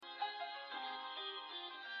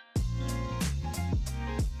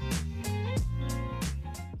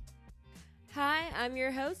I'm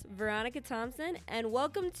your host, Veronica Thompson, and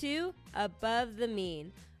welcome to Above the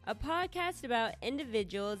Mean, a podcast about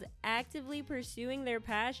individuals actively pursuing their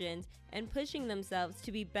passions and pushing themselves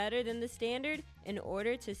to be better than the standard in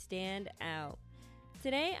order to stand out.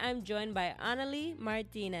 Today, I'm joined by Annalie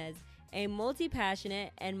Martinez, a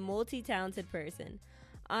multi-passionate and multi-talented person.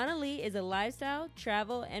 Annalie is a lifestyle,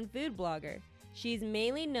 travel, and food blogger. She's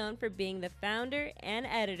mainly known for being the founder and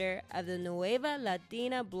editor of the Nueva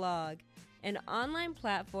Latina blog, an online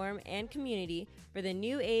platform and community for the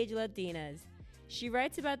new age Latinas. She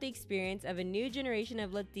writes about the experience of a new generation of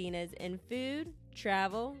Latinas in food,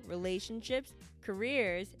 travel, relationships,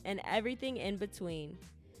 careers, and everything in between.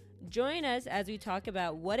 Join us as we talk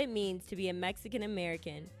about what it means to be a Mexican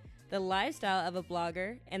American, the lifestyle of a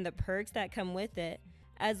blogger, and the perks that come with it,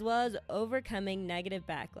 as well as overcoming negative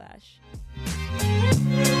backlash.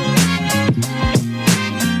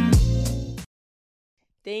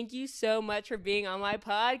 Thank you so much for being on my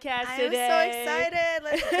podcast today. I'm so excited.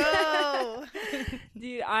 Let's go.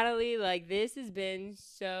 Dude, Annalie, this has been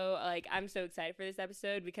so, I'm so excited for this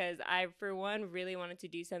episode because I, for one, really wanted to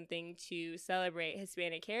do something to celebrate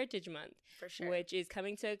Hispanic Heritage Month. For sure. Which is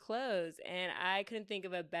coming to a close. And I couldn't think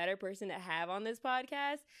of a better person to have on this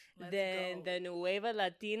podcast than the Nueva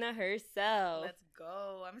Latina herself. Let's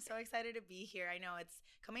go. I'm so excited to be here. I know it's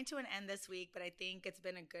coming to an end this week, but I think it's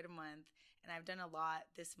been a good month. And I've done a lot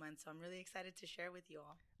this month, so I'm really excited to share with you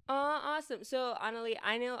all. Awesome. So, Annalie,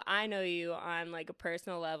 I know you on a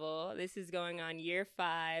personal level. This is going on year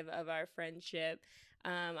 5 of our friendship.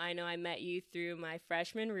 I know I met you through my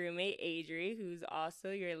freshman roommate, Adri, who's also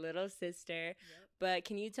your little sister. Yep. But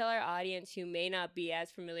can you tell our audience who may not be as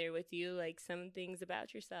familiar with you, some things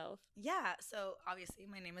about yourself? Yeah. So, obviously,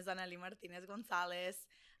 my name is Annalie Martinez Gonzalez.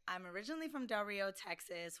 I'm originally from Del Rio,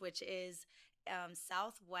 Texas, which is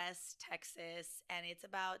southwest Texas, and it's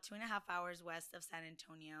about 2.5 hours west of San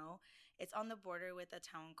Antonio. It's on the border with a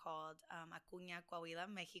town called Acuña, Coahuila,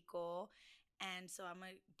 Mexico. And so I'm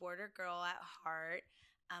a border girl at heart.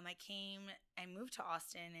 I moved to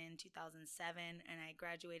Austin in 2007, and I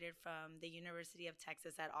graduated from the University of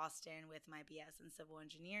Texas at Austin with my BS in civil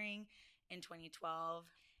engineering in 2012.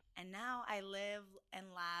 And now I live and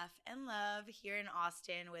laugh and love here in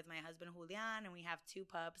Austin with my husband, Julian, and we have 2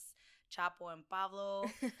 pups, Chapo and Pablo.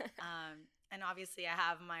 And obviously I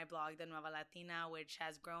have my blog, The Nueva Latina, which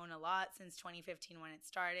has grown a lot since 2015 when it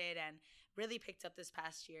started and really picked up this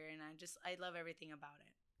past year. And I love everything about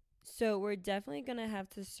it. So we're definitely going to have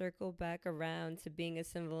to circle back around to being a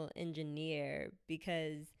civil engineer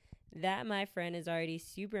because that, my friend, is already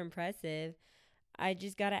super impressive. I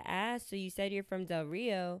just got to ask, so you said you're from Del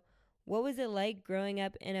Rio. What was it like growing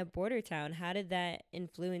up in a border town? How did that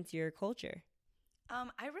influence your culture?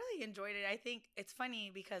 I really enjoyed it. I think it's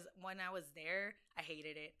funny because when I was there, I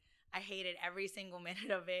hated it. I hated every single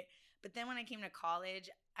minute of it. But then when I came to college,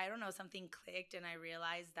 I don't know, something clicked and I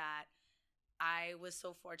realized that I was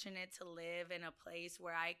so fortunate to live in a place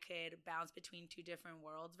where I could bounce between 2 different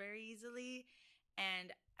worlds very easily.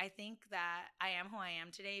 And I think that I am who I am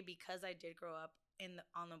today because I did grow up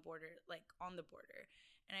on the border.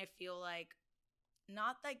 And I feel like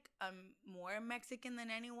not like I'm more Mexican than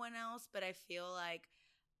anyone else, but I feel like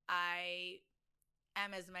I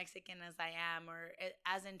am as Mexican as I am or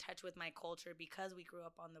as in touch with my culture because we grew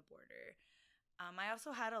up on the border. I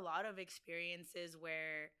also had a lot of experiences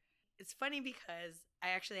where it's funny because I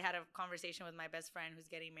actually had a conversation with my best friend who's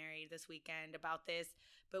getting married this weekend about this,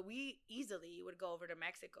 but we easily would go over to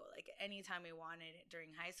Mexico. Anytime we wanted it during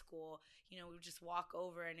high school, we would just walk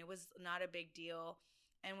over and it was not a big deal.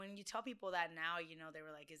 And when you tell people that now, they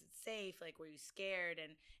were like, is it safe? Were you scared?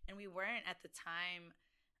 And we weren't at the time.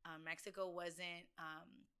 Mexico wasn't,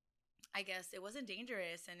 I guess it wasn't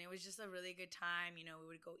dangerous. And it was just a really good time. We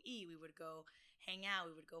would go eat, we would go hang out,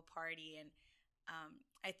 we would go party. And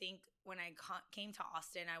I think when I came to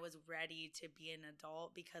Austin, I was ready to be an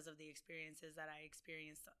adult because of the experiences that I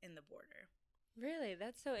experienced in the border. Really?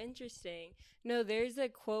 That's so interesting. No, there's a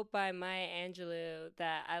quote by Maya Angelou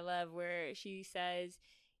that I love where she says,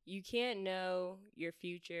 you can't know your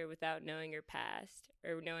future without knowing your past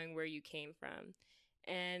or knowing where you came from.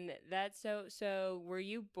 And that's so were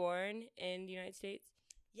you born in the United States?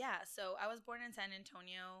 Yeah, so I was born in San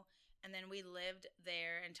Antonio, and then we lived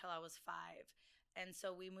there until I was 5. And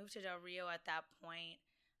so we moved to Del Rio at that point.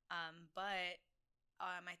 But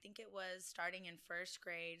I think it was starting in 1st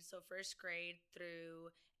grade. So 1st grade through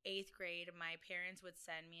 8th grade, my parents would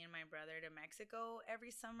send me and my brother to Mexico every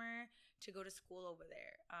summer to go to school over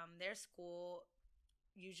there. Their school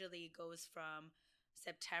usually goes from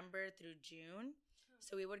September through June.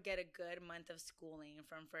 So we would get a good month of schooling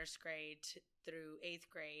from 1st grade through 8th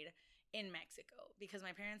grade in Mexico, because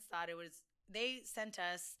my parents thought they sent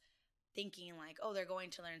us thinking like, oh, they're going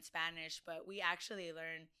to learn Spanish, but we actually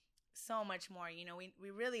learned so much more. We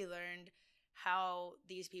really learned how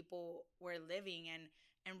these people were living,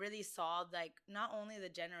 and really saw like not only the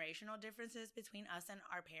generational differences between us and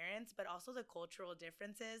our parents, but also the cultural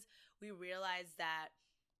differences. We realized that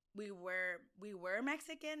we were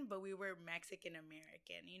Mexican, but we were Mexican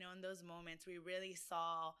American. In those moments, we really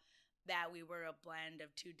saw that we were a blend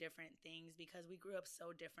of two different things, because we grew up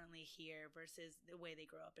so differently here versus the way they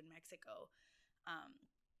grew up in Mexico.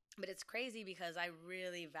 But it's crazy because I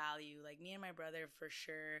really value, like, me and my brother for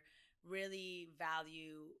sure really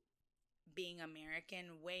value being American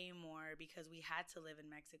way more, because we had to live in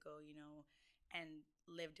Mexico, and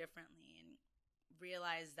live differently, and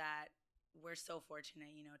realize that we're so fortunate,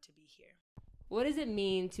 to be here. What does it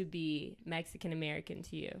mean to be Mexican American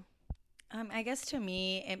to you? I guess to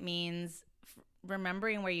me, it means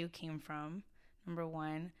remembering where you came from, number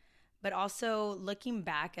one, but also looking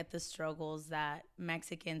back at the struggles that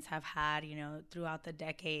Mexicans have had, throughout the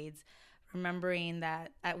decades. Remembering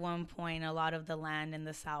that at one point, a lot of the land in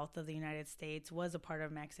the south of the United States was a part of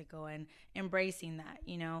Mexico, and embracing that,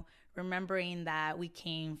 remembering that we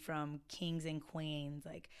came from kings and queens.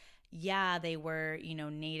 Like, yeah, they were,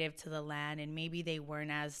 native to the land, and maybe they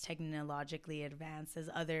weren't as technologically advanced as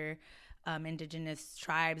other indigenous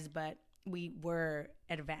tribes, but we were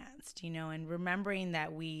advanced, and remembering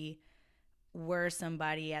that we were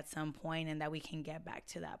somebody at some point, and that we can get back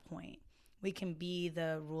to that point. We can be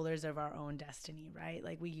the rulers of our own destiny, right?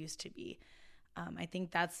 Like we used to be. I think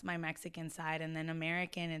that's my Mexican side. And then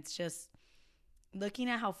American, it's just looking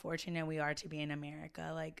at how fortunate we are to be in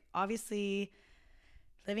America. Like, obviously,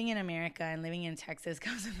 living in America and living in Texas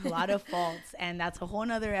comes with a lot of faults, and that's a whole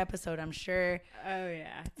nother episode, I'm sure. Oh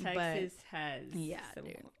yeah, Texas has some.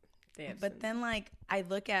 But then, like, I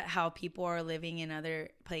look at how people are living in other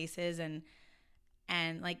places, and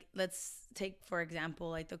like, let's take, for example,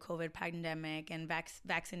 like the COVID pandemic and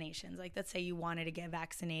vaccinations. Like, let's say you wanted to get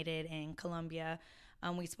vaccinated in Colombia.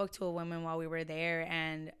 We spoke to a woman while we were there,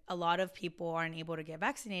 and a lot of people aren't able to get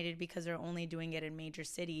vaccinated because they're only doing it in major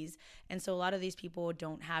cities. And so a lot of these people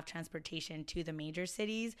don't have transportation to the major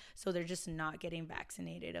cities, so they're just not getting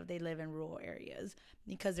vaccinated if they live in rural areas,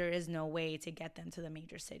 because there is no way to get them to the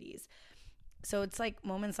major cities. So it's like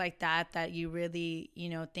moments like that you really,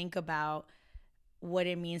 think about what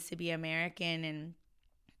it means to be American.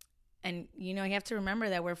 And you have to remember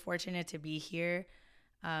that we're fortunate to be here,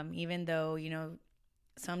 even though,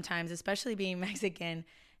 sometimes, especially being Mexican,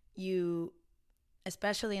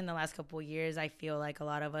 especially in the last couple of years, I feel like a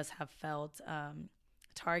lot of us have felt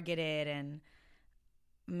targeted and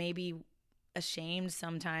maybe ashamed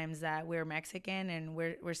sometimes that we're Mexican, and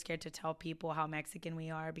we're scared to tell people how Mexican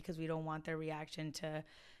we are because we don't want their reaction to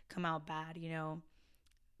come out bad,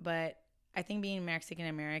 But I think being Mexican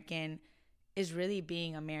American is really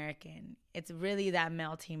being American. It's really that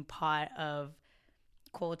melting pot of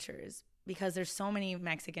cultures, because there's so many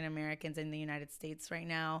Mexican Americans in the United States right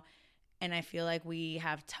now. And I feel like we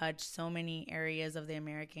have touched so many areas of the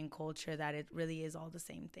American culture that it really is all the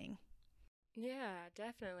same thing. Yeah,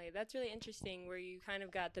 definitely. That's really interesting, where you kind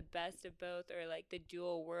of got the best of both, or like the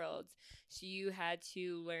dual worlds. So you had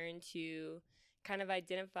to learn to kind of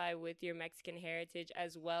identify with your Mexican heritage,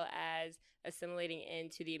 as well as assimilating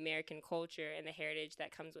into the American culture and the heritage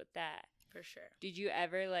that comes with that. For sure. Did you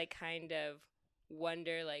ever like kind of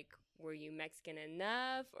wonder, like, were you Mexican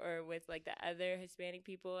enough, or with like the other Hispanic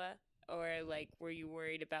people, or like were you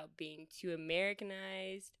worried about being too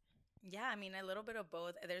Americanized? Yeah, I mean, a little bit of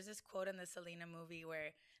both. There's this quote in the Selena movie where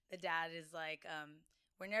the dad is like,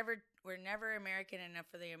 we're never American enough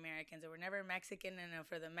for the Americans, or we're never Mexican enough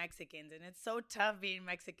for the Mexicans. And it's so tough being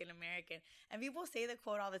Mexican American. And people say the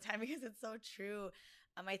quote all the time because it's so true.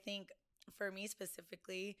 I think for me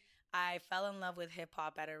specifically, I fell in love with hip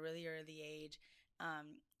hop at a really early age.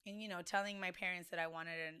 And telling my parents that I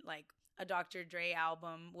wanted a Dr. Dre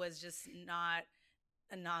album was just not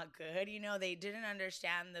good. They didn't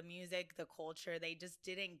understand the music, the culture. They just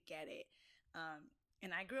didn't get it.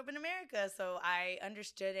 And I grew up in America, so I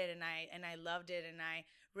understood it, and I loved it, and I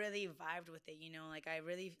really vibed with it. Like, I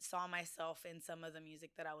really saw myself in some of the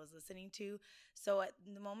music that I was listening to. So at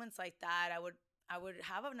the moments like that, I would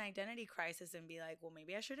have an identity crisis and be like, well,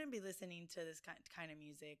 maybe I shouldn't be listening to this kind of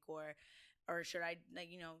music, or should I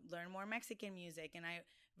learn more Mexican music? And I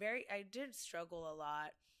did struggle a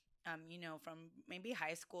lot, from maybe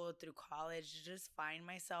high school through college, to just find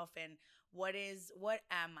myself in what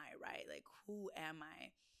am I, right? Like, who am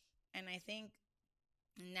I? And I think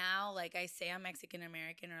now, like, I say I'm Mexican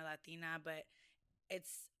American or Latina, but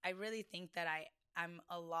I really think that I'm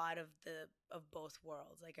a lot of both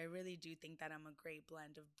worlds. Like I really do think that I'm a great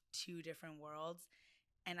blend of two different worlds,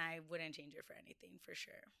 and I wouldn't change it for anything, for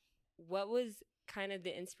sure. What was kind of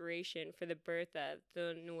the inspiration for the birth of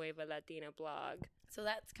the Nueva Latina blog? So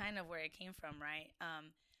that's kind of where it came from, right?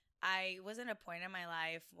 I was in a point in my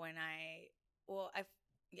life when I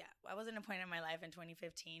was in a point in my life in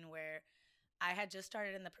 2015 where I had just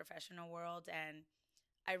started in the professional world, and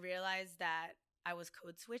I realized that I was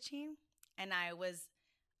code switching, and I was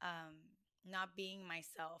not being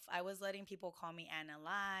myself. I was letting people call me Anna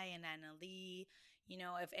Lai and Anna Lee. You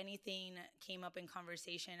know, if anything came up in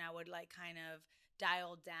conversation, I would like kind of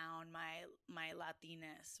dial down my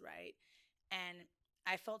Latiness, right? And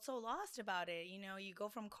I felt so lost about it. You know, you go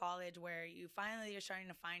from college where you're starting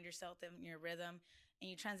to find yourself in your rhythm, and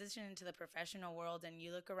you transition into the professional world, and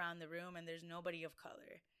you look around the room and there's nobody of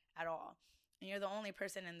color at all. And you're the only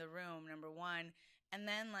person in the room, number one. And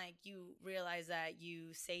then like you realize that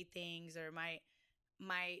you say things or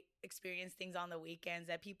might experience things on the weekends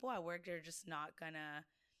that people at work are just not gonna,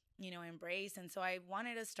 embrace. And so I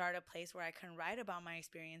wanted to start a place where I can write about my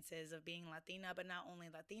experiences of being Latina, but not only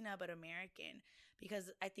Latina, but American,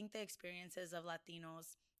 because I think the experiences of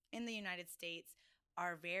Latinos in the United States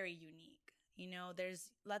are very unique. You know,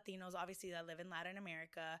 there's Latinos obviously that live in Latin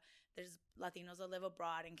America. There's Latinos that live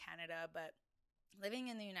abroad in Canada, but living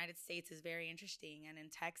in the United States is very interesting. And in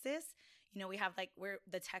Texas, we have we're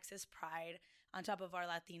the Texas pride on top of our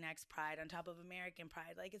Latinx pride, on top of American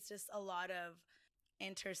pride. Like it's just a lot of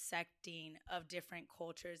intersecting of different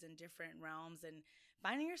cultures and different realms, and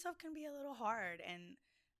finding yourself can be a little hard. And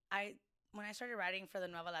when I started writing for the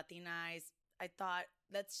Nueva Latina, I thought,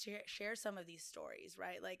 let's share some of these stories,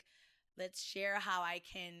 right? Like, let's share how I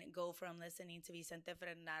can go from listening to Vicente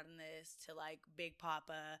Fernandez to like Big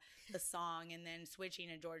Papa, the song, and then switching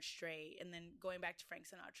to George Strait, and then going back to Frank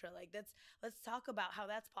Sinatra. Like let's talk about how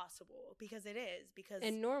that's possible, because it is.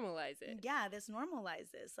 And normalize it. Yeah, let's normalize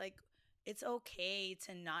this. Like, it's okay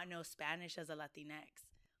to not know Spanish as a Latinx.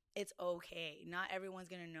 It's okay. Not everyone's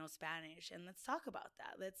gonna know Spanish, and let's talk about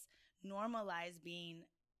that. Let's normalize being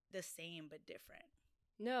the same but different.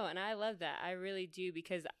 No, and I love that. I really do,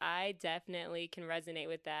 because I definitely can resonate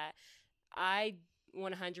with that. I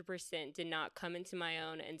 100% did not come into my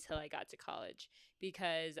own until I got to college,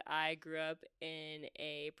 because I grew up in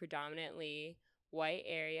a predominantly white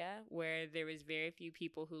area where there was very few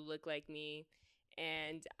people who looked like me.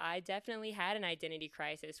 And I definitely had an identity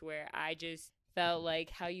crisis where I just felt like,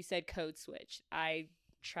 how you said, code switch. I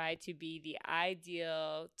tried to be the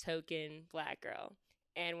ideal token Black girl.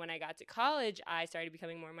 And when I got to college, I started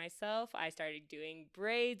becoming more myself. I started doing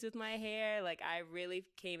braids with my hair. Like, I really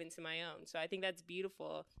came into my own. So I think that's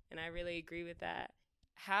beautiful, and I really agree with that.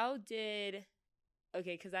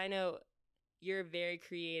 Because I know you're a very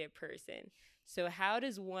creative person. So how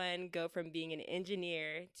does one go from being an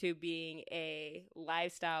engineer to being a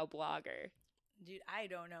lifestyle blogger? Dude, I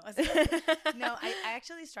don't know. No, I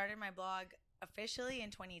actually started my blog officially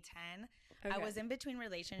in 2010. Okay. I was in between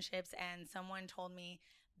relationships, and someone told me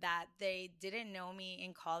that they didn't know me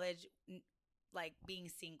in college, like being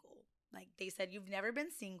single. Like they said, you've never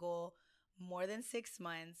been single more than 6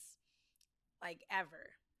 months, like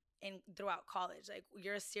ever, throughout college. Like,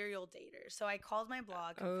 you're a serial dater. So I called my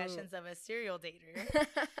blog Confessions of a Serial Dater,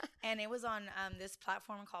 and it was on this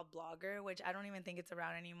platform called Blogger, which I don't even think it's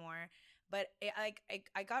around anymore. But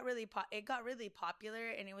it got really popular,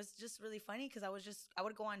 and it was just really funny because I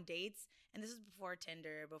would go on dates, and this is before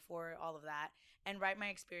Tinder, before all of that, and write my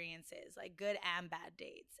experiences, like good and bad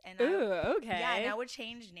dates. And okay. Yeah, and I would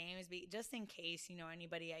change names just in case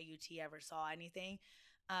anybody at UT ever saw anything.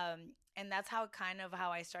 And that's how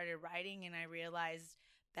I started writing, and I realized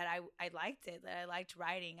that I liked it, that I liked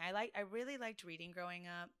writing. I really liked reading growing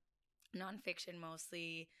up, nonfiction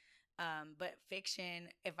mostly. But fiction,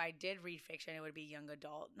 if I did read fiction, it would be young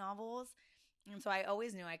adult novels. And so I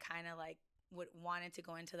always knew I kind of wanted to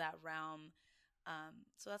go into that realm.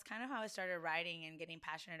 So that's kind of how I started writing and getting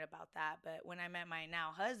passionate about that. But when I met my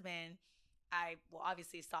now husband, I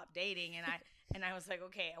obviously stopped dating, and I was like,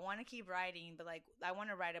 okay, I want to keep writing, but like I want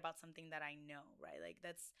to write about something that I know, right? Like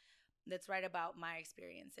let's write about my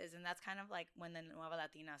experiences. And that's kind of like when the Nueva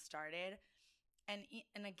Latina started. And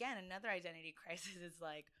again, another identity crisis is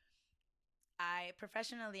like, I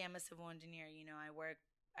professionally am a civil engineer.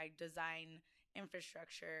 I design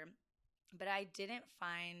infrastructure, but I didn't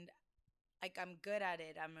find like I'm good at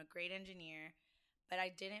it. I'm a great engineer, but I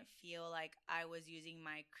didn't feel like I was using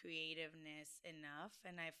my creativeness enough,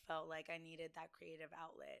 and I felt like I needed that creative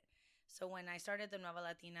outlet. So when I started the Nueva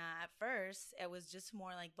Latina, at first, it was just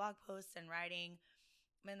more like blog posts and writing.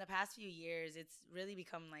 in the past few years, it's really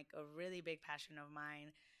become like a really big passion of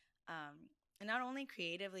mine. And not only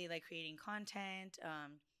creatively, like creating content,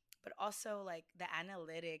 but also like the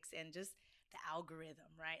analytics and just the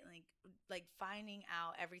algorithm, right? Like finding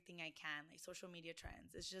out everything I can, like social media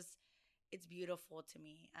trends. It's beautiful to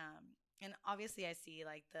me. And obviously, I see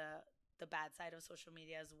like the bad side of social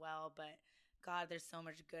media as well, but God, there's so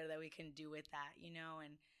much good that we can do with that, you know?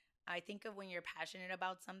 And I think of when you're passionate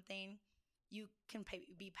about something, you can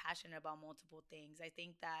be passionate about multiple things. I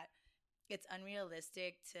think that it's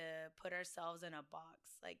unrealistic to put ourselves in a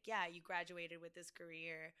box. Like, yeah, you graduated with this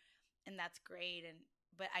career and that's great, and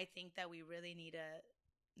but I think that we really need to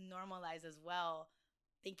normalize as well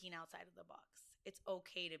thinking outside of the box. It's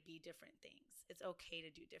okay to be different things. It's okay to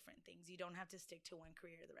do different things. You don't have to stick to one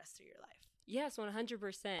career the rest of your life. Yes,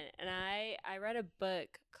 100%. And I read a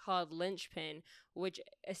book called Lynchpin, which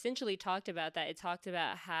essentially talked about that. It talked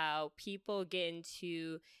about how people get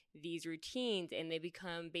into these routines and they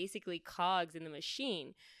become basically cogs in the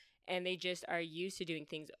machine. And they just are used to doing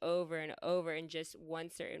things over and over in just one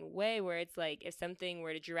certain way, where it's like if something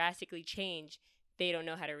were to drastically change, they don't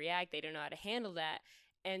know how to react. They don't know how to handle that.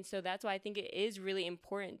 And so that's why I think it is really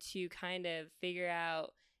important to kind of figure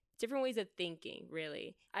out different ways of thinking,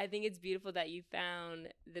 really. I think it's beautiful that you found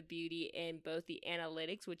the beauty in both the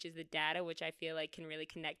analytics, which is the data, which I feel like can really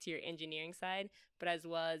connect to your engineering side, but as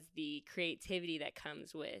well as the creativity that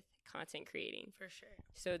comes with content creating. For sure.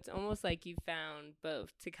 So it's almost like you found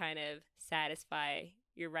both to kind of satisfy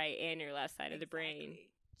your right and your left side of the brain.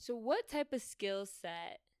 So what type of skill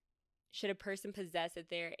set should a person possess if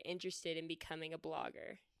they're interested in becoming a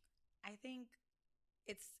blogger? I think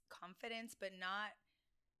it's confidence, but not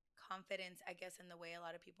confidence, I guess, in the way a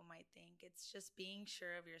lot of people might think. It's just being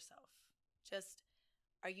sure of yourself. Just,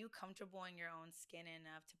 are you comfortable in your own skin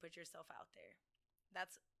enough to put yourself out there?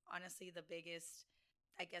 That's honestly the biggest,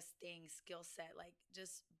 I guess, skill set. Like,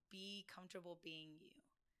 just be comfortable being you.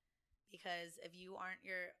 Because if you aren't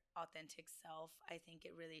your authentic self, I think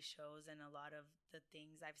it really shows in a lot of the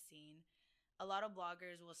things I've seen. A lot of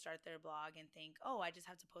bloggers will start their blog and think, oh, I just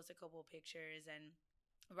have to post a couple of pictures and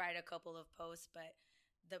write a couple of posts, but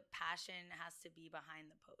the passion has to be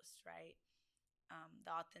behind the post, right?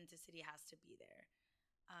 The authenticity has to be there.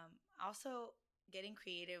 Also, getting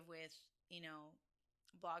creative with,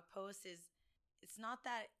 blog posts it's not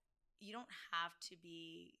that you don't have to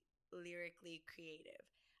be lyrically creative.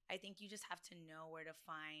 I think you just have to know where to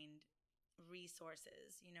find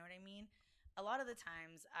resources. You know what I mean? A lot of the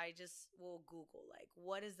times I just will Google, like,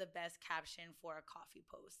 what is the best caption for a coffee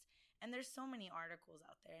post? And there's so many articles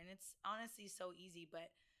out there, and it's honestly so easy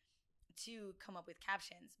to come up with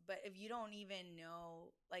captions. But if you don't even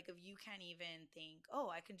know, like, if you can't even think,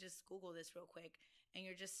 oh, I can just Google this real quick, and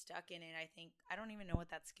you're just stuck in it, I don't even know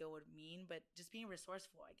what that skill would mean, but just being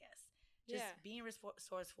resourceful, I guess. Just being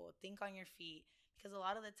resourceful, think on your feet. Because a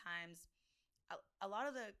lot of the times, a lot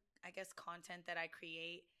of the, I guess, content that I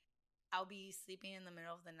create, I'll be sleeping in the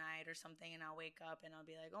middle of the night or something, and I'll wake up and I'll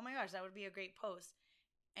be like, oh my gosh, that would be a great post.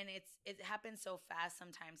 And it happens so fast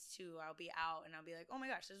sometimes too. I'll be out and I'll be like, oh my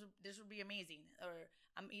gosh, this would be amazing. Or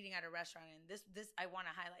I'm eating at a restaurant and this I want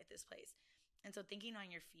to highlight this place. And so thinking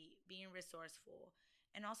on your feet, being resourceful,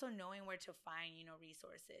 and also knowing where to find,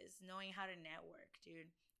 resources, knowing how to network,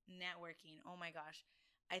 dude. Networking, oh my gosh.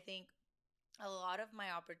 I think a lot of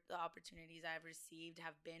the opportunities I've received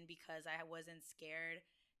have been because I wasn't scared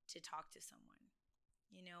to talk to someone.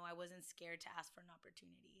 I wasn't scared to ask for an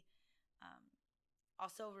opportunity.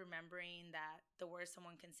 Also remembering that the worst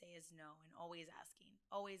someone can say is no, and always asking.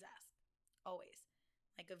 Always ask. Always.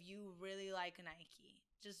 Like, if you really like Nike,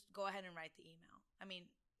 just go ahead and write the email. I mean,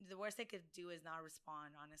 the worst they could do is not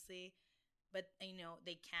respond, honestly. But,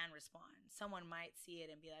 they can respond. Someone might see it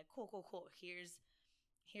and be like, cool. Here's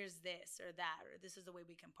this or that, or this is the way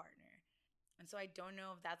we can partner. And so I don't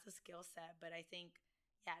know if that's a skill set, but I think,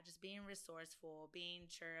 yeah, just being resourceful, being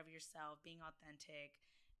sure of yourself, being authentic,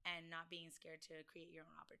 and not being scared to create your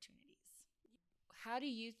own opportunities. How do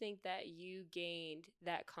you think that you gained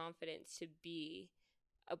that confidence to be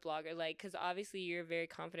a blogger? Like, because obviously you're a very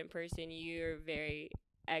confident person. You're very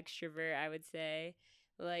extrovert, I would say.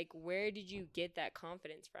 Like, where did you get that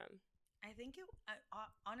confidence from? I think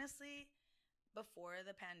honestly, before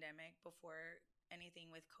the pandemic, before anything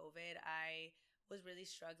with COVID, I was really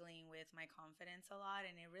struggling with my confidence a lot,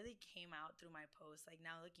 and it really came out through my posts. Like,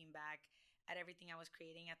 now looking back at everything I was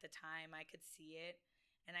creating at the time, I could see it,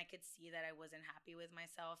 and I could see that I wasn't happy with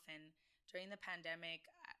myself. And during the pandemic,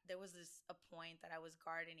 there was a point that I was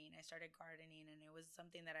gardening. I started gardening, and it was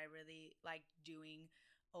something that I really liked doing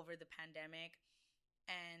over the pandemic.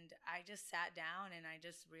 And I just sat down and I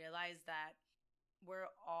just realized that we're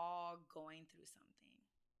all going through something.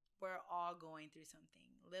 We're all going through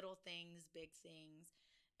something. Little things, big things.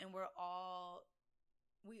 And we all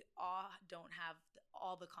don't have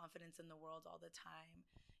all the confidence in the world all the time.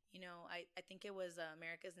 You know, I think it was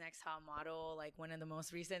America's Next Top Model, like one of the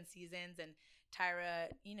most recent seasons, and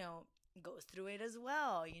Tyra, you know, goes through it as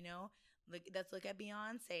well. You know, let's look at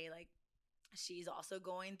Beyonce. Like, she's also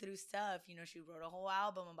going through stuff. You know, she wrote a whole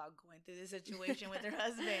album about going through the situation with her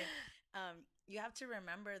husband. You have to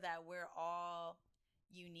remember that we're all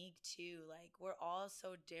unique too. Like, we're all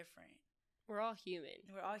so different. We're all human.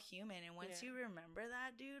 We're all human. And once you remember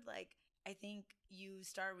that, dude, like, I think you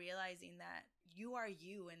start realizing that you are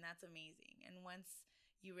you, and that's amazing. And once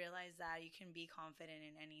you realize that, you can be confident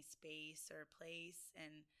in any space or place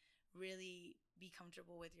and really be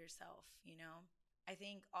comfortable with yourself, you know? I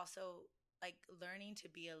think also, like, learning to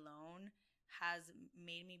be alone has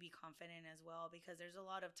made me be confident as well, because there's a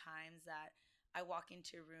lot of times that I walk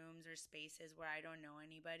into rooms or spaces where I don't know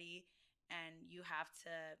anybody, and you have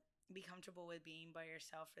to be comfortable with being by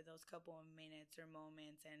yourself for those couple of minutes or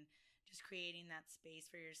moments, and just creating that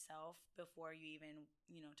space for yourself before you even,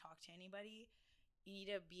 you know, talk to anybody. You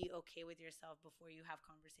need to be okay with yourself before you have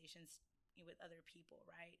conversations with other people,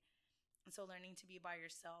 right? And so learning to be by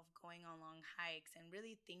yourself, going on long hikes, and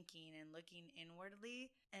really thinking and looking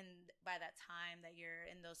inwardly. And by that time that you're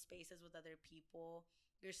in those spaces with other people,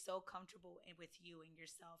 you're so comfortable with you and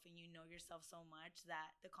yourself, and you know yourself so much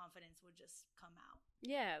that the confidence will just come out.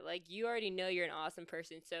 Yeah, like, you already know you're an awesome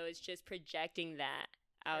person, so it's just projecting that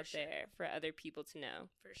out there for other people to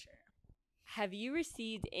know. For sure. Have you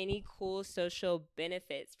received any cool social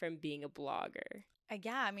benefits from being a blogger?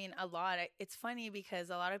 Yeah, I mean, a lot. It's funny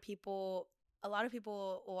because a lot of people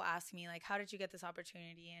will ask me, like, how did you get this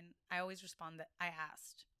opportunity? And I always respond that I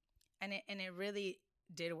asked. And it really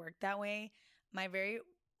did work that way. My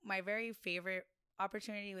very favorite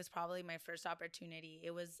opportunity was probably my first opportunity.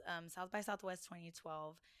 It was South by Southwest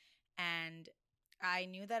 2012. And I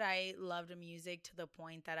knew that I loved music to the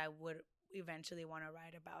point that I would eventually want to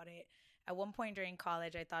write about it. At one point during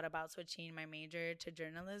college, I thought about switching my major to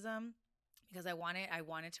journalism, because I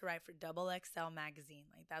wanted to write for Double XL magazine.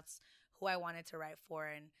 Like, that's who I wanted to write for.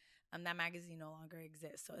 And that magazine no longer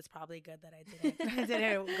exists, so it's probably good that I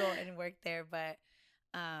didn't go and work there. But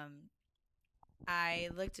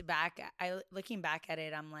looking back at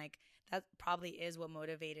it, I'm like, that probably is what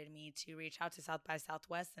motivated me to reach out to South by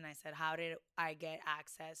Southwest. And I said, how did I get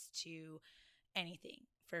access to anything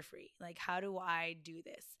for free? Like, how do I do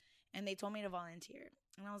this? And they told me to volunteer.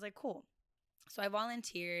 And I was like, cool. So I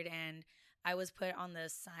volunteered, and I was put on the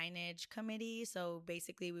signage committee. So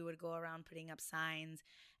basically we would go around putting up signs,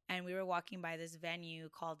 and we were walking by this venue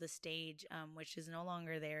called The Stage, which is no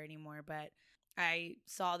longer there anymore. But I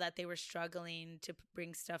saw that they were struggling to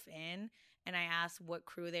bring stuff in, and I asked what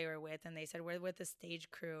crew they were with, and they said, we're with the Stage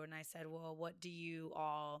crew. And I said, well, what do you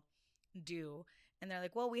all do? And they're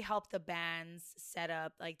like, well, we help the bands set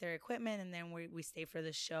up, like, their equipment, and then we stay for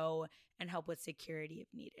the show and help with security if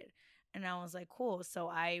needed. And I was like, cool. So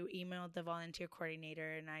I emailed the volunteer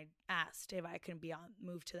coordinator, and I asked if I could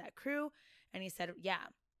moved to that crew. And he said, yeah.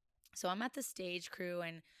 So I'm at the Stage crew,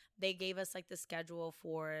 and they gave us, like, the schedule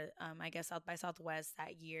for, I guess, South by Southwest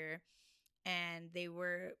that year. And they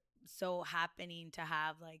were so happening to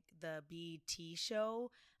have, like, the BET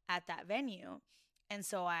show at that venue. And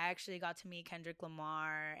so I actually got to meet Kendrick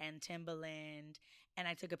Lamar and Timbaland, and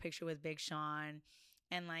I took a picture with Big Sean.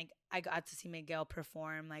 And, like, I got to see Miguel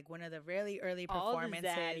perform, like, one of the really early performances.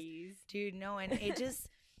 All the zaddies. Dude, no, and it just,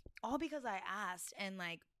 all because I asked. And,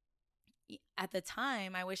 like, at the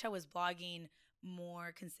time, I wish I was blogging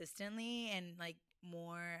more consistently, and, like,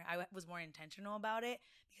 I was more intentional about it,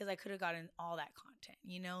 because I could have gotten all that content,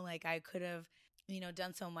 you know? Like, I could have, you know,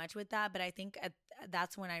 done so much with that. But I think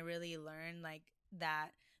that's when I really learned, like, that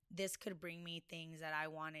this could bring me things that I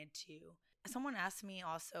wanted to. Someone asked me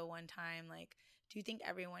also one time, like, do you think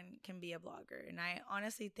everyone can be a blogger? And I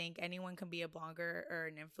honestly think anyone can be a blogger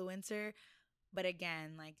or an influencer. But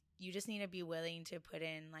again, like, you just need to be willing to put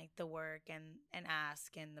in, like, the work and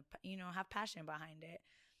ask, and have passion behind it.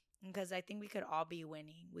 Because I think we could all be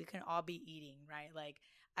winning. We can all be eating, right? Like,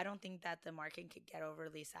 I don't think that the market could get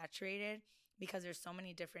overly saturated, because there's so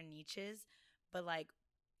many different niches. But, like,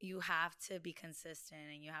 you have to be consistent,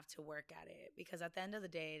 and you have to work at it, because at the end of the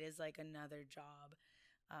day, it is like another job.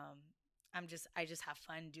 I just have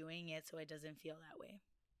fun doing it, so it doesn't feel that way.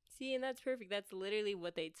 See, and that's perfect. That's literally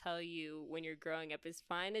what they tell you when you're growing up, is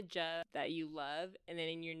find a job that you love, and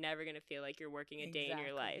then you're never going to feel like you're working a day in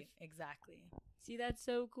your life. Exactly. See, that's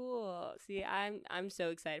so cool. See, I'm so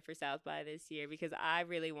excited for South by this year because I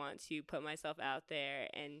really want to put myself out there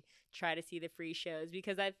and try to see the free shows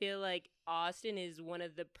because I feel like Austin is one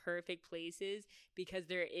of the perfect places because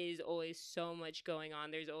there is always so much going on.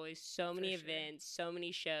 There's always so many events, so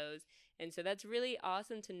many shows. And so that's really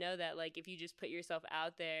awesome to know that like if you just put yourself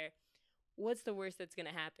out there, what's the worst that's going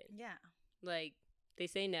to happen? Yeah. Like they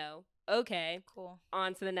say no. Okay. Cool.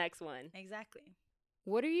 On to the next one. Exactly.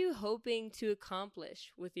 What are you hoping to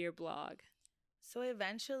accomplish with your blog? So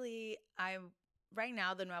eventually, right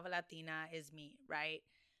now the Nueva Latina is me, right?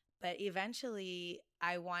 But eventually,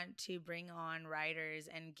 I want to bring on writers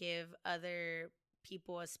and give other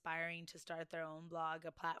people aspiring to start their own blog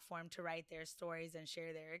a platform to write their stories and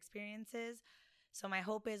share their experiences. So my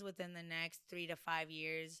hope is within the next 3 to 5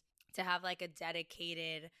 years to have like a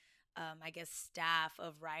dedicated staff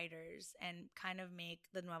of writers and kind of make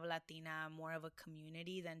the Nueva Latina more of a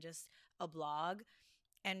community than just a blog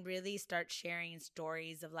and really start sharing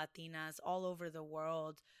stories of Latinas all over the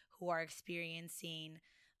world who are experiencing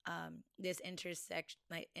this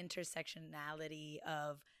intersectionality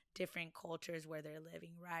of different cultures where they're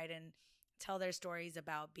living, right? And tell their stories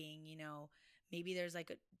about being, maybe there's like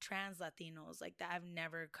a trans Latinos like that I've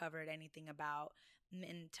never covered anything about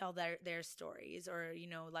and tell their stories or,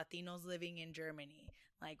 Latinos living in Germany.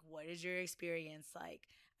 Like, what is your experience like?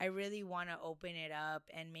 I really want to open it up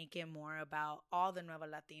and make it more about all the Nueva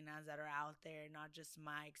Latinas that are out there, not just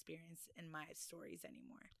my experience and my stories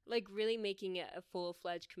anymore. Like really making it a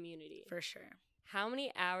full-fledged community. For sure. How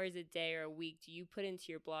many hours a day or a week do you put into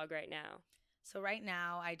your blog right now? So right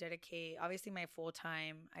now I dedicate, obviously my full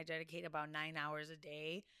time, I dedicate about 9 hours a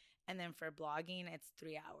day. And then for blogging, it's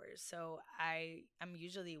 3 hours. So I'm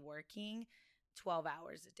usually working 12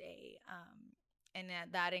 hours a day. And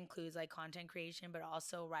that includes like content creation, but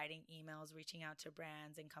also writing emails, reaching out to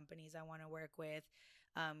brands and companies I want to work with,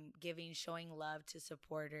 showing love to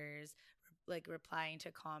supporters, like replying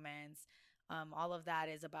to comments. All of that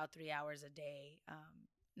is about 3 hours a day,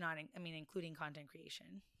 including content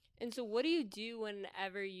creation. And so what do you do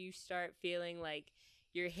whenever you start feeling like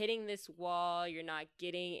you're hitting this wall, you're not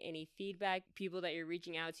getting any feedback, people that you're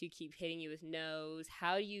reaching out to keep hitting you with no's?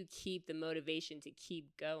 How do you keep the motivation to keep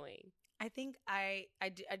going? I think I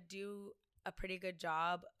do a pretty good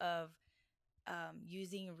job of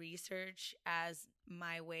using research as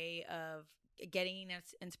my way of getting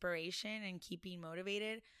inspiration and keeping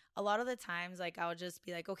motivated. A lot of the times, like, I'll just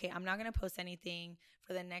be like, okay, I'm not going to post anything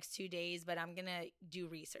for the next 2 days, but I'm going to do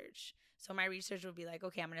research. So my research will be like,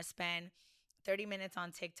 okay, I'm going to spend 30 minutes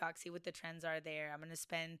on TikTok, see what the trends are there. I'm going to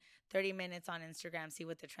spend 30 minutes on Instagram, see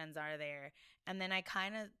what the trends are there. And then I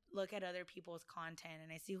kind of look at other people's content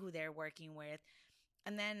and I see who they're working with.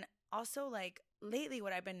 And then also, like, lately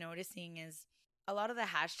what I've been noticing is a lot of the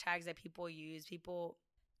hashtags that people use, people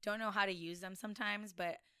don't know how to use them sometimes,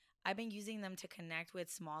 but I've been using them to connect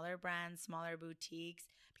with smaller brands, smaller boutiques,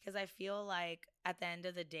 because I feel like at the end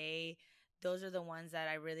of the day, those are the ones that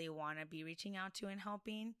I really want to be reaching out to and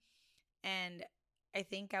helping. And I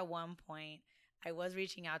think at one point I was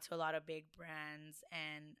reaching out to a lot of big brands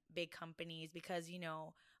and big companies because,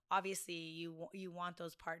 obviously you want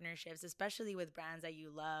those partnerships, especially with brands that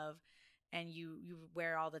you love and you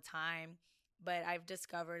wear all the time. But I've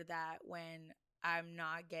discovered that when I'm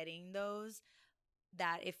not getting those,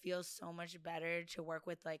 that it feels so much better to work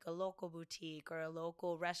with like a local boutique or a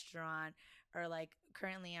local restaurant, or like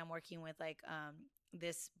currently I'm working with like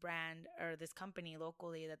this brand or this company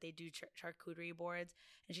locally that they do charcuterie boards,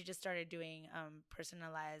 and she just started doing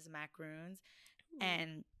personalized macaroons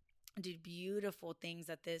and did beautiful things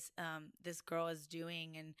that this girl is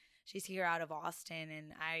doing, and she's here out of Austin.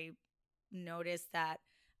 And I noticed that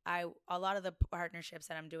a lot of the partnerships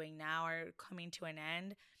that I'm doing now are coming to an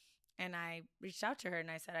end, and I reached out to her and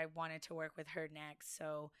I said I wanted to work with her next.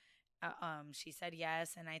 So she said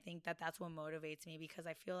yes, and I think that that's what motivates me, because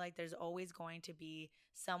I feel like there's always going to be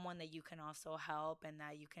someone that you can also help and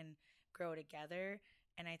that you can grow together.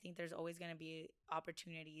 And I think there's always going to be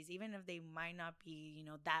opportunities, even if they might not be,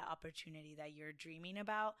 that opportunity that you're dreaming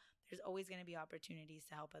about. There's always going to be opportunities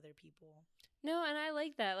to help other people. No, and I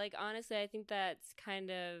like that. Like, honestly, I think that's kind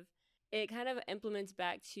of implements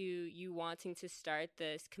back to you wanting to start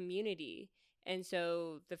this community. And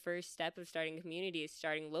so the first step of starting a community is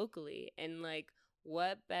starting locally. And like,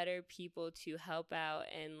 what better people to help out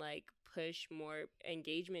and like push more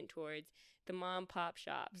engagement towards the mom pop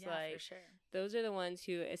shops? Yeah, like, for sure. Those are the ones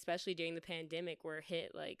who, especially during the pandemic, were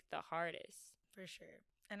hit like the hardest. For sure.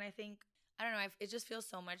 And I think I don't know. It just feels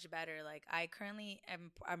so much better. Like I currently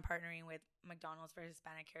I'm partnering with McDonald's for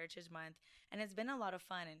Hispanic Heritage Month, and it's been a lot of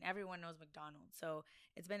fun. And everyone knows McDonald's, so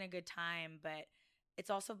it's been a good time. But it's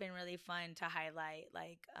also been really fun to highlight.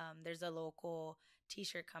 Like there's a local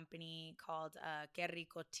T-shirt company called Que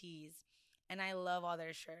Rico Tees, and I love all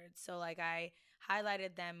their shirts. So like I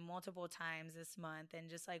highlighted them multiple times this month, and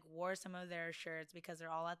just like wore some of their shirts because they're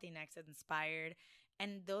all Latinx inspired,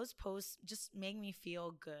 and those posts just make me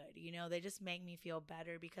feel good. You know, they just make me feel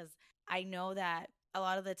better because I know that a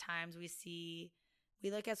lot of the times we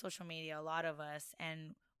look at social media, a lot of us,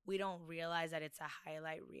 and we don't realize that it's a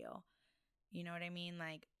highlight reel. You know what I mean?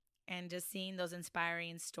 Like, and just seeing those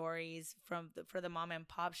inspiring stories for the mom and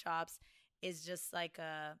pop shops is just like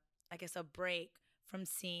I guess a break from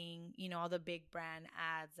seeing, you know, all the big brand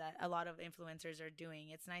ads that a lot of influencers are doing.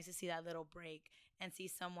 It's nice to see that little break and see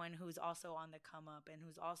someone who's also on the come up and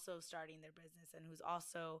who's also starting their business and who's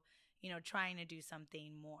also, you know, trying to do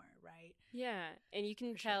something more, right? Yeah, and you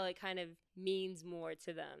can For tell sure. it kind of means more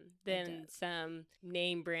to them than does. some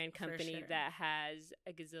name brand For company sure. that has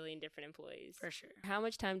a gazillion different employees. For sure. How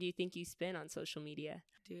much time do you think you spend on social media?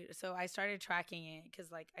 Dude, so I started tracking it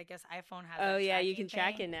because, like, I guess iPhone has Oh, that yeah, you tracking can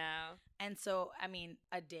track thing. it now. And so, I mean,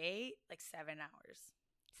 a day, like 7 hours.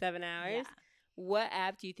 7 hours? Yeah. What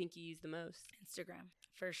app do you think you use the most? Instagram,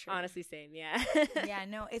 for sure. Honestly, same, yeah. Yeah,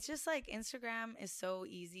 no, it's just like Instagram is so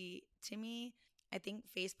easy to me. I think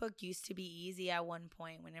Facebook used to be easy at one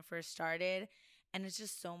point when it first started, and it's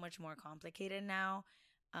just so much more complicated now.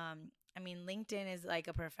 I mean, LinkedIn is like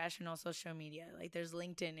a professional social media. Like, there's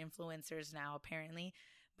LinkedIn influencers now, apparently.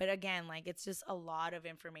 But again, like, it's just a lot of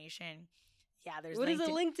information. Yeah, there's What does a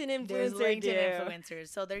LinkedIn. LinkedIn There's influencer LinkedIn do? influencers.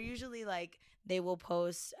 So they're usually like, they will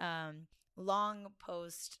post long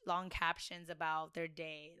captions about their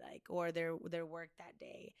day, like, or their work that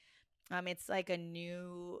day. It's like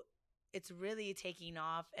it's really taking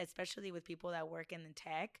off, especially with people that work in the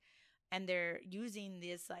tech, and they're using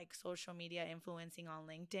this like social media influencing on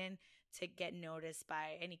LinkedIn to get noticed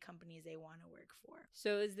by any companies they want to work for.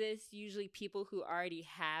 So is this usually people who already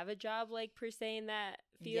have a job, like, per se, in that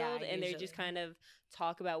Yeah, field, and they just usually. kind of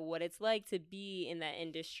talk about what it's like to be in that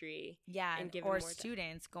industry? Yeah, and give or them more time.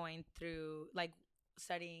 students going through like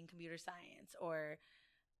studying computer science, or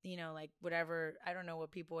you know, like whatever. I don't know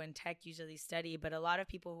what people in tech usually study, but a lot of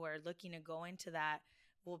people who are looking to go into that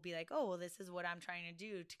will be like, oh, well, this is what I'm trying to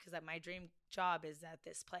do because my dream job is at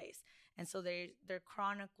this place. And so they're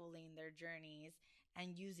chronicling their journeys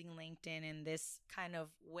and using LinkedIn in this kind of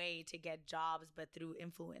way to get jobs, but through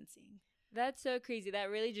influencing. That's so crazy.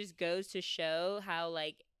 That really just goes to show how,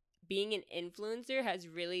 like, being an influencer has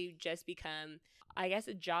really just become, I guess,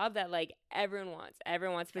 a job that, like, everyone wants.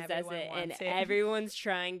 Everyone wants to possess Everyone it, and wants it. everyone's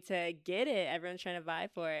trying to get it. Everyone's trying to vie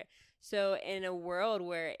for it. So in a world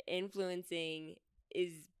where influencing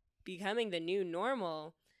is becoming the new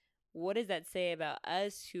normal, what does that say about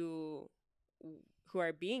us who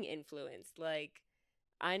are being influenced? Like,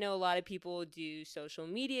 I know a lot of people do social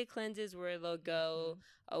media cleanses where they'll go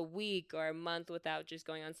a week or a month without just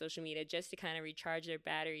going on social media just to kind of recharge their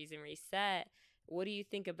batteries and reset. What do you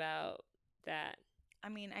think about that? I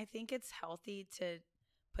mean, I think it's healthy to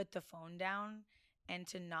put the phone down and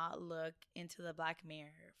to not look into the black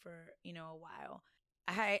mirror for, you know, a while.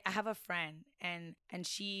 I have a friend, and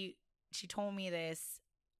she told me this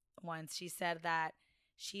once. She said that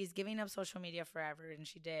she's giving up social media forever, and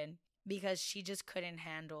she did, because she just couldn't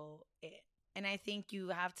handle it. And I think you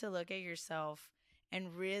have to look at yourself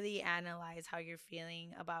and really analyze how you're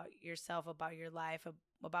feeling about yourself, about your life,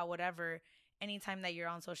 about whatever, anytime that you're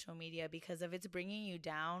on social media, because if it's bringing you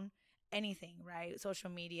down, anything, right? Social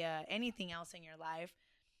media, anything else in your life,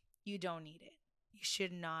 you don't need it. You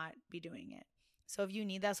should not be doing it. So if you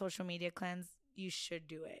need that social media cleanse, you should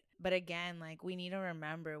do it. But again, like, we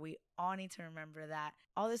all need to remember that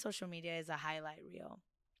all the social media is a highlight reel.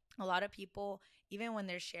 A lot of people, even when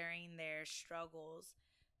they're sharing their struggles,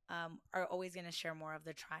 are always going to share more of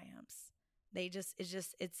the triumphs.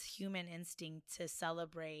 It's human instinct to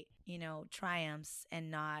celebrate, you know, triumphs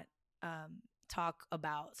and not talk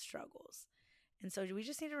about struggles. And so we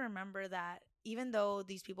just need to remember that even though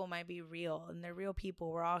these people might be real and they're real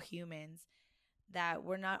people, we're all humans, that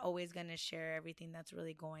we're not always going to share everything that's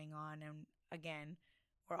really going on. And again,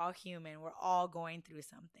 we're all human. We're all going through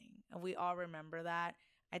something. And we all remember that.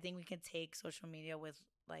 I think we can take social media with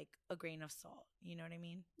like a grain of salt. You know what I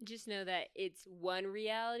mean? Just know that it's one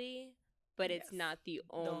reality, but Yes. it's not the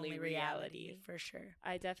only reality. For sure.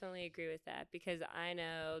 I definitely agree with that, because I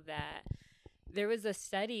know that there was a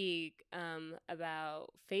study about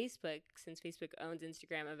Facebook, since Facebook owns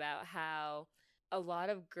Instagram, about how a lot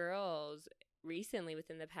of girls recently,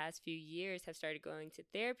 within the past few years, have started going to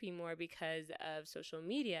therapy more because of social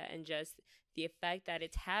media and just the effect that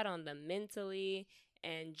it's had on them mentally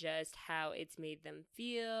and just how it's made them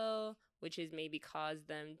feel, which has maybe caused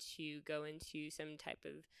them to go into some type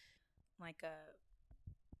of like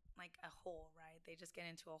a hole, right? They just get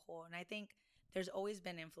into a hole. And I think there's always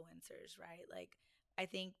been influencers, right? Like I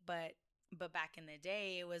think but back in the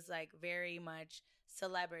day it was like very much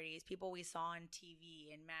celebrities, people we saw on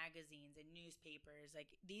TV and magazines and newspapers. Like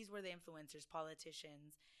these were the influencers,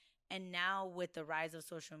 politicians. And now with the rise of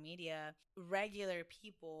social media, regular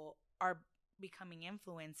people are becoming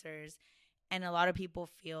influencers, and a lot of people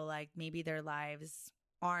feel like maybe their lives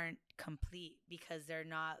aren't complete because they're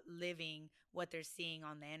not living what they're seeing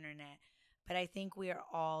on the internet. But I think we are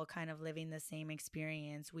all kind of living the same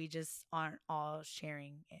experience. We just aren't all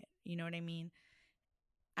sharing it. You know what I mean?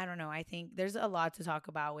 I don't know. I think there's a lot to talk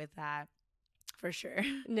about with that for sure.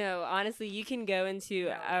 No, honestly, you can go into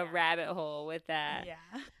a rabbit hole with that.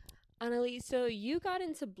 Yeah. Annalise, so you got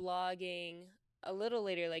into blogging a little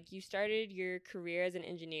later. Like you started your career as an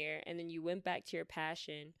engineer and then you went back to your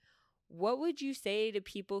passion. What would you say to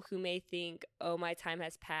people who may think, oh, my time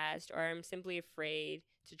has passed, or I'm simply afraid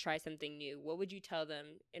to try something new? What would you tell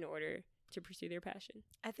them in order to pursue their passion?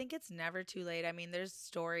 I think it's never too late. I mean, there's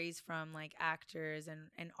stories from like actors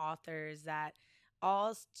and authors that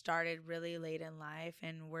all started really late in life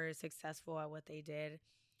and were successful at what they did.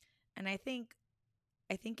 And I think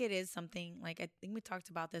it is something, like I think we talked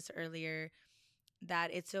about this earlier,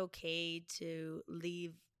 that it's okay to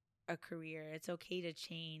leave a career. It's okay to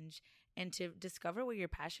change and to discover what you're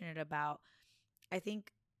passionate about. I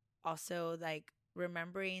think also like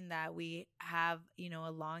remembering that we have,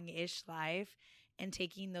 a long-ish life, and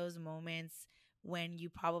taking those moments when you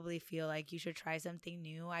probably feel like you should try something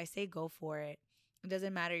new. I say go for it. It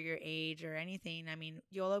doesn't matter your age or anything. I mean,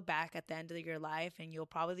 you'll look back at the end of your life and you'll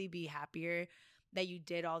probably be happier that you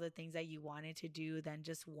did all the things that you wanted to do than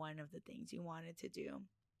just one of the things you wanted to do.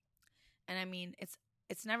 And I mean,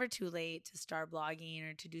 it's never too late to start blogging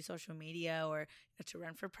or to do social media or to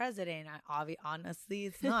run for president. Honestly,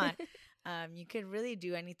 it's not. You could really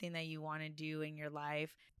do anything that you want to do in your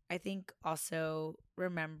life. I think also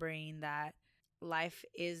remembering that life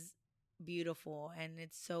is beautiful and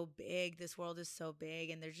it's so big. This world is so big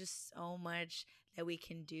and there's just so much that we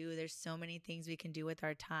can do. There's so many things we can do with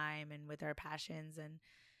our time and with our passions, and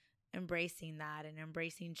embracing that and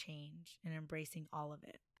embracing change and embracing all of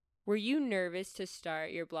it. Were you nervous to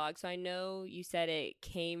start your blog? So I know you said it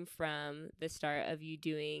came from the start of you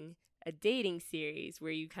doing a dating series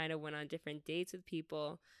where you kind of went on different dates with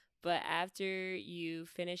people. But after you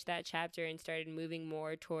finished that chapter and started moving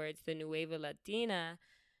more towards the Nueva Latina,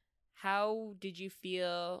 how did you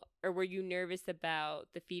feel, or were you nervous about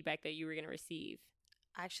the feedback that you were going to receive?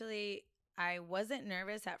 Actually, I wasn't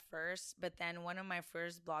nervous at first, but then one of my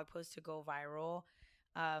first blog posts to go viral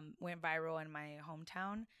went viral in my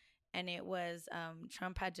hometown. And it was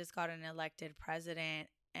Trump had just gotten elected president,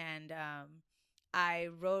 and I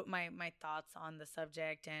wrote my thoughts on the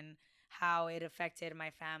subject and how it affected my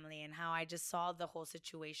family and how I just saw the whole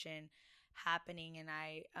situation happening, and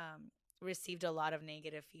I received a lot of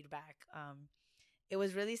negative feedback. It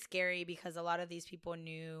was really scary because a lot of these people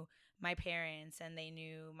knew my parents and they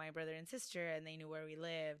knew my brother and sister and they knew where we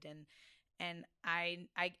lived, and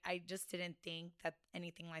I just didn't think that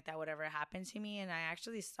anything like that would ever happen to me. And I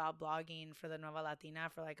actually stopped blogging for the Nueva Latina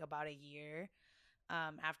for like about a year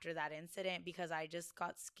after that incident, because I just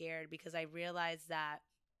got scared, because I realized that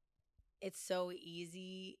it's so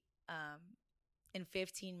easy in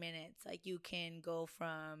 15 minutes. Like you can go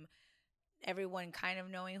from everyone kind of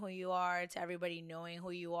knowing who you are to everybody knowing who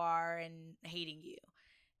you are and hating you.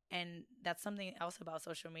 And that's something else about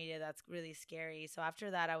social media that's really scary. So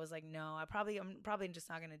after that, I was like, no, I'm probably just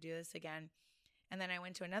not going to do this again. And then I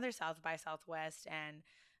went to another South by Southwest, and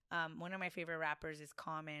one of my favorite rappers is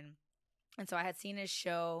Common. And so I had seen his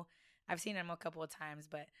show. I've seen him a couple of times,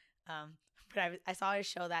 but I saw his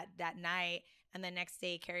show that night. And the next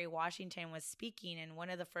day, Kerry Washington was speaking. And one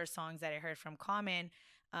of the first songs that I heard from Common,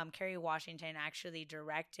 Kerry Washington actually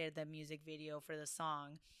directed the music video for the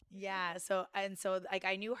song. Yeah. So like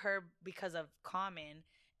I knew her because of Common,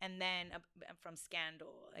 and then from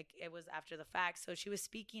Scandal. Like it was after the fact. So she was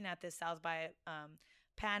speaking at this South by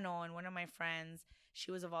panel, and one of my friends,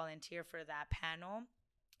 she was a volunteer for that panel,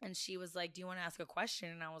 and she was like, "Do you want to ask a question?"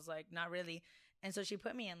 And I was like, "Not really." And so she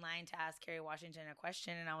put me in line to ask Kerry Washington a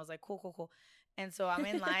question, and I was like, "Cool." And so I'm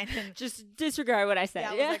in line, and just disregard what I said.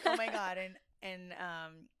 Yeah, I was like, "Oh my god!" And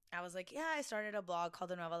I was like, yeah, I started a blog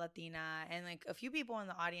called The Nueva Latina. And like a few people in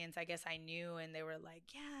the audience, I guess I knew, and they were like,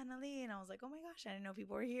 yeah, Annalie. And I was like, oh my gosh, I didn't know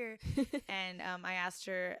people were here. And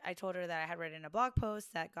I told her that I had written a blog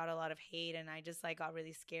post that got a lot of hate, and I just like got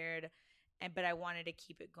really scared. But I wanted to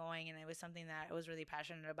keep it going, and it was something that I was really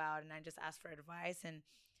passionate about. And I just asked for advice, and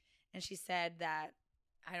she said that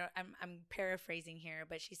I'm paraphrasing here,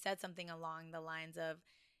 but she said something along the lines of,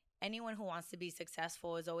 anyone who wants to be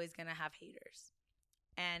successful is always going to have haters.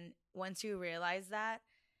 And once you realize that,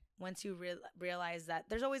 realize that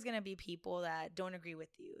there's always going to be people that don't agree with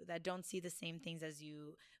you, that don't see the same things as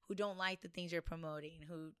you, who don't like the things you're promoting,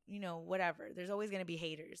 who, whatever. There's always going to be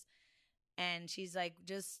haters. And she's like,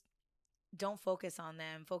 just don't focus on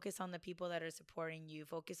them. Focus on the people that are supporting you.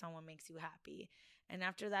 Focus on what makes you happy. And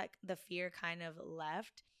after that, the fear kind of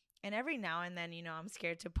left. And every now and then, I'm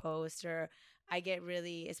scared to post, or I get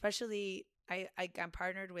really, especially I'm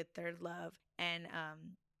partnered with Third Love, and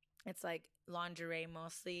it's like lingerie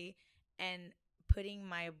mostly, and putting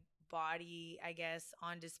my body, I guess,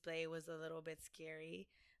 on display was a little bit scary,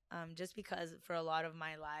 just because for a lot of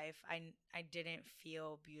my life, I didn't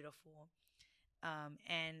feel beautiful,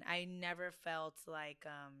 and I never felt like,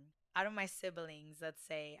 out of my siblings, let's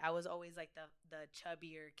say, I was always like the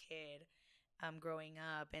chubbier kid, growing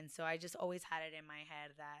up, and so I just always had it in my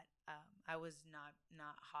head that I was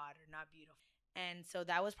not hot or not beautiful. And so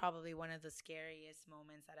that was probably one of the scariest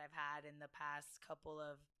moments that I've had in the past couple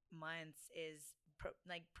of months, is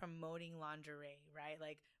like promoting lingerie, right?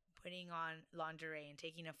 Like putting on lingerie and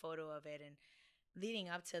taking a photo of it. And leading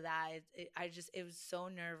up to that, it was so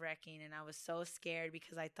nerve-wracking, and I was so scared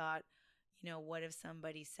because I thought, what if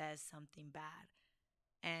somebody says something bad?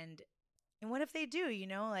 And what if they do,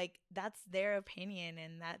 like that's their opinion,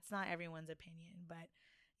 and that's not everyone's opinion. But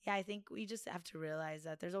yeah, I think we just have to realize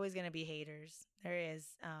that there's always going to be haters. There is.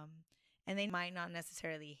 And they might not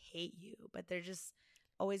necessarily hate you, but they're just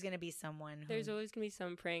always going to be someone who. There's always going to be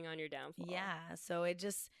someone preying on your downfall. Yeah. So it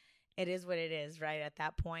is what it is, right, at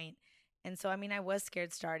that point. And so, I mean, I was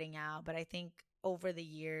scared starting out, but I think over the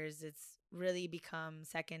years, it's really become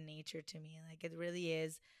second nature to me. Like it really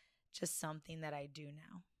is just something that I do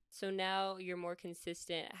now. So now you're more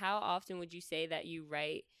consistent. How often would you say that you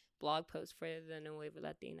write blog posts for the Nueva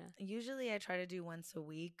Latina? Usually I try to do once a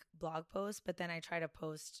week blog posts, but then I try to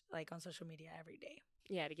post like on social media every day.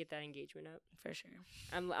 Yeah, to get that engagement up. For sure.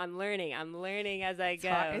 I'm learning as I go.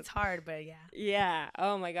 It's hard, but yeah. Yeah.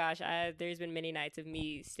 Oh my gosh. There's been many nights of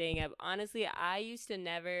me staying up. Honestly, I used to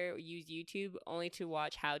never use YouTube, only to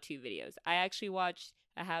watch how-to videos. I actually watched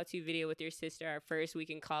a how-to video with your sister our first week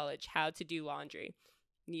in college, how to do laundry.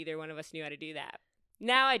 Neither one of us knew how to do that.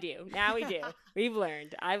 Now I do. Now we do. We've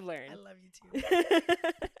learned. I've learned. I love you too.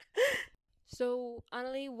 So,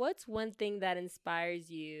 Annalie, what's one thing that inspires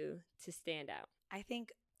you to stand out? I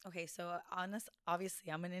think, okay, so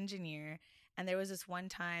obviously I'm an engineer, and there was this one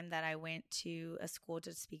time that I went to a school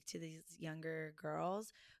to speak to these younger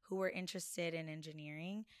girls who were interested in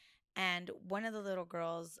engineering. And one of the little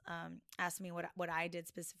girls asked me what I did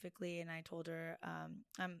specifically, and I told her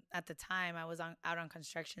at the time I was out on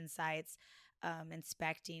construction sites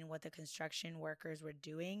inspecting what the construction workers were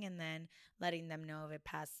doing, and then letting them know if it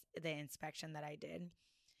passed the inspection that I did.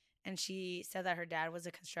 And she said that her dad was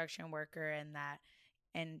a construction worker,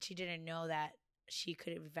 and she didn't know that she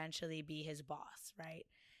could eventually be his boss, right?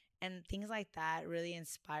 And things like that really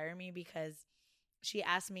inspire me, because she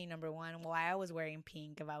asked me, number one, why I was wearing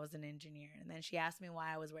pink if I was an engineer. And then she asked me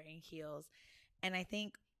why I was wearing heels. And I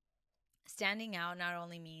think standing out not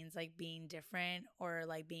only means like being different or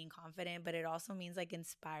like being confident, but it also means like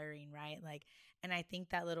inspiring, right? Like, and I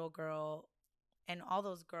think that little girl and all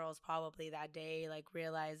those girls probably that day like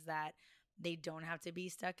realized that they don't have to be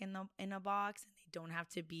stuck in a box, and they don't have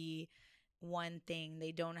to be one thing.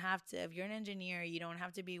 They don't have to, if you're an engineer, you don't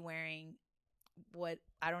have to be wearing what,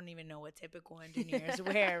 I don't even know what typical engineers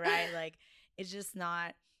wear, right? Like it's just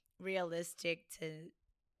not realistic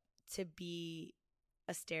to be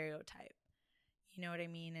a stereotype. You know what I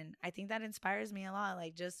mean? And I think that inspires me a lot.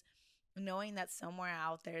 Like just knowing that somewhere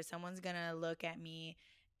out there, someone's gonna look at me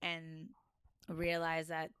and realize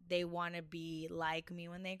that they want to be like me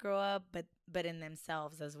when they grow up, but in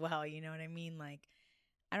themselves as well. You know what I mean? Like,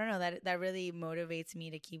 I don't know, that really motivates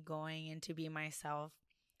me to keep going and to be myself,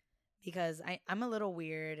 because I'm a little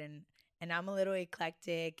weird, and I'm a little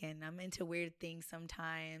eclectic, and I'm into weird things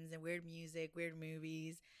sometimes, and weird music, weird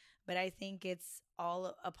movies. But I think it's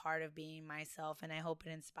all a part of being myself, and I hope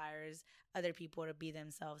it inspires other people to be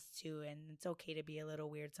themselves too. And it's okay to be a little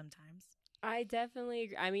weird sometimes. I definitely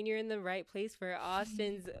agree. I mean, you're in the right place for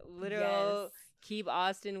Austin's literal Yes. keep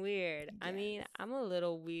Austin weird. I mean, Yes. I'm a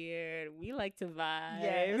little weird. We like to vibe.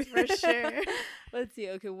 Yes, for sure. Let's see.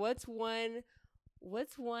 Okay, what's one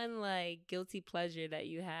like guilty pleasure that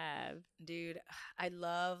you have? Dude, I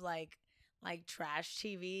love like trash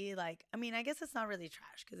TV. Like, I mean, I guess it's not really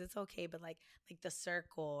trash because it's okay, but like The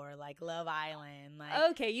Circle or like Love Island.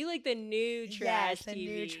 Like, Okay, you like the new trash yes, the TV.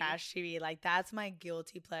 new trash TV. Like, that's my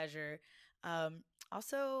guilty pleasure.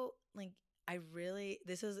 Also, like,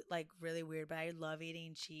 this is like really weird, but I love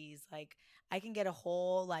eating cheese. Like, I can get a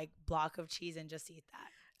whole like block of cheese and just eat that.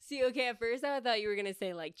 See, okay, at first I thought you were gonna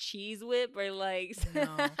say like cheese whip or like,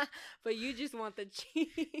 No. but you just want the cheese.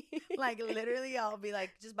 Like, literally, I'll be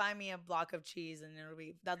like, just buy me a block of cheese and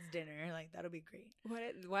that's dinner. Like, that'll be great.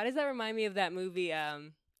 Why does that remind me of that movie?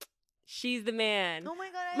 She's the Man. Oh my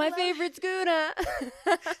God. My favorite Scooter.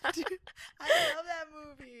 Dude, I love that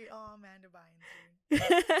movie. Oh, Amanda Bynes, dude.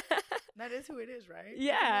 That is who it is, right?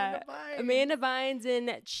 Yeah. Amanda Bynes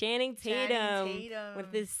and Channing Tatum,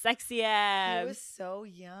 with his sexy abs. He was so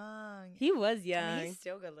young. He was I young. mean, he's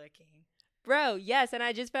still good looking. Bro, yes, and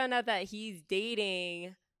I just found out that he's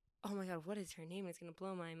dating, oh my God, what is her name? It's going to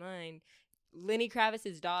blow my mind. Lenny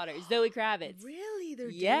Kravitz's daughter, Zoe Kravitz. Really? They're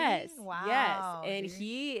Yes. dating? Wow. Yes. And dude.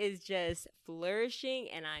 he is just flourishing,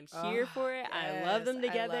 and I'm here for it. I love them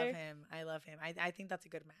Yes, together. I love him. I think that's a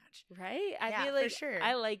good match. Right? I Yeah, feel for like sure.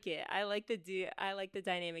 I like it. I like the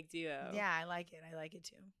dynamic duo. Yeah, I like it. I like it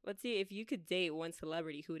too. Let's see, if you could date one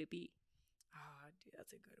celebrity, who would it be? Oh, dude,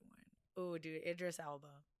 that's a good one. Oh, dude, Idris Elba.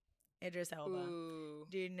 Ooh.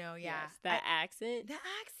 Dude, no, yeah. Yes, that accent. The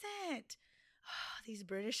accent. Oh, these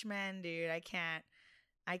British men, dude. I can't,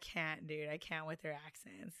 dude. I can't with their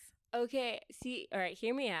accents. Okay, see, all right,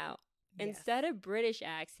 hear me out. Yes. Instead of British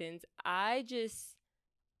accents,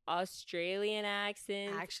 Australian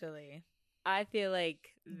accents. Actually, I feel like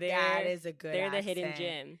that is a good they're accent. the hidden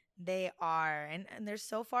gem. They are. And they're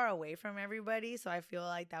so far away from everybody. So I feel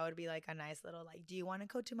like that would be like a nice little like, do you want to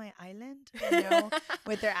go to my island? You know,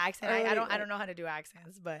 with their accent. I don't know how to do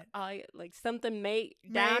accents, but like something mate,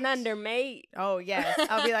 down under mate. Oh yes.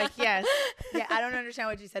 I'll be like, yes. Yeah, I don't understand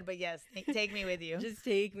what you said, but yes, take me with you. Just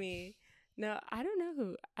take me. No, I don't know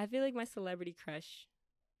who. I feel like my celebrity crush,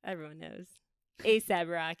 everyone knows. A$AP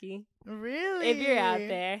Rocky. Really? If you're out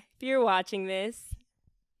there, if you're watching this.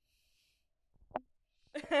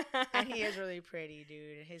 And he is really pretty,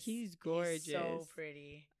 dude. He's gorgeous. He's so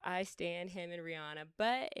pretty. I stand him and Rihanna.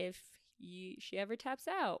 But if she ever taps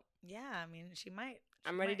out. Yeah, I mean, she might.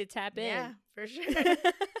 I'm ready to tap in. Yeah, for sure.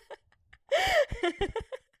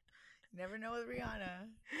 Never know with Rihanna.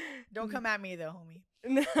 Don't come at me though, homie.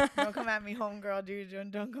 Don't come at me, homegirl,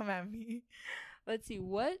 dude. Don't come at me. Let's see.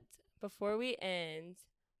 Before we end,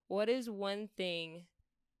 what is one thing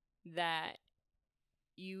that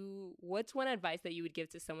what's one advice that you would give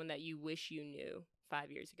to someone that you wish you knew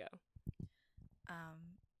 5 years ago?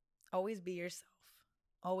 Always be yourself.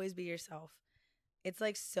 Always be yourself. It's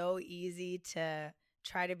like so easy to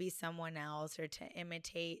try to be someone else or to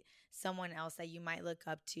imitate someone else that you might look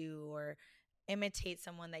up to or imitate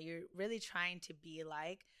someone that you're really trying to be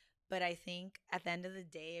like. But I think at the end of the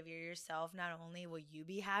day, if you're yourself, not only will you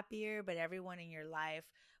be happier, but everyone in your life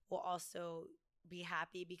will also be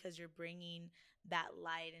happy because you're bringing that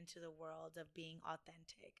light into the world of being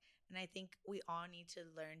authentic. And I think we all need to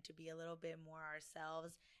learn to be a little bit more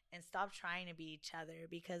ourselves and stop trying to be each other,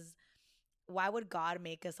 because why would God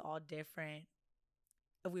make us all different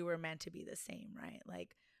if we were meant to be the same, right?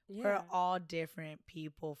 Like, we're all different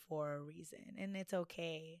people for a reason, and it's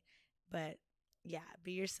okay. But yeah,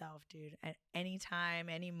 be yourself, dude. At any time,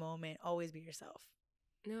 any moment, always be yourself.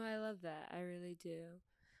 No, I love that. I really do.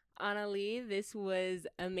 Annalie, this was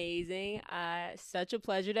amazing. Such a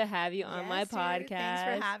pleasure to have you on my podcast. Thanks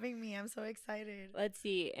for having me. I'm so excited. Let's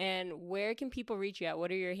see. And where can people reach you at?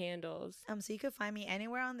 What are your handles? So you could find me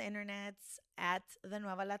anywhere on the internet at The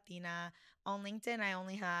Nueva Latina. On LinkedIn, I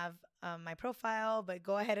only have my profile, but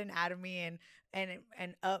go ahead and add me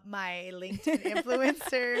and up my LinkedIn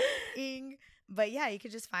influencer-ing. But yeah, you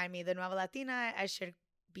could just find me, The Nueva Latina. I should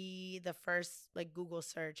be the first like Google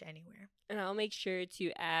search anywhere. And I'll make sure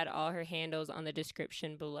to add all her handles on the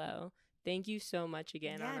description below. Thank you so much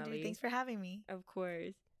again, Yeah, Annalie. dude, thanks for having me. Of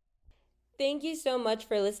course. Thank you so much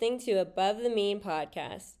for listening to Above the Mean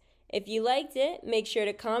podcast. If you liked it, make sure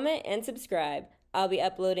to comment and subscribe. I'll be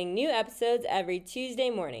uploading new episodes every Tuesday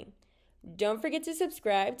morning. Don't forget to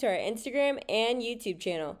subscribe to our Instagram and YouTube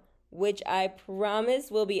channel, which I promise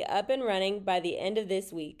will be up and running by the end of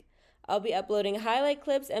this week. I'll be uploading highlight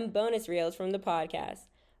clips and bonus reels from the podcast.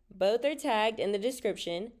 Both are tagged in the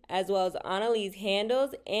description, as well as Annalee's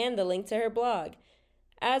handles and the link to her blog.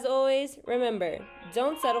 As always, remember,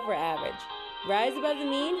 don't settle for average. Rise above the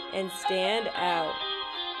mean and stand out.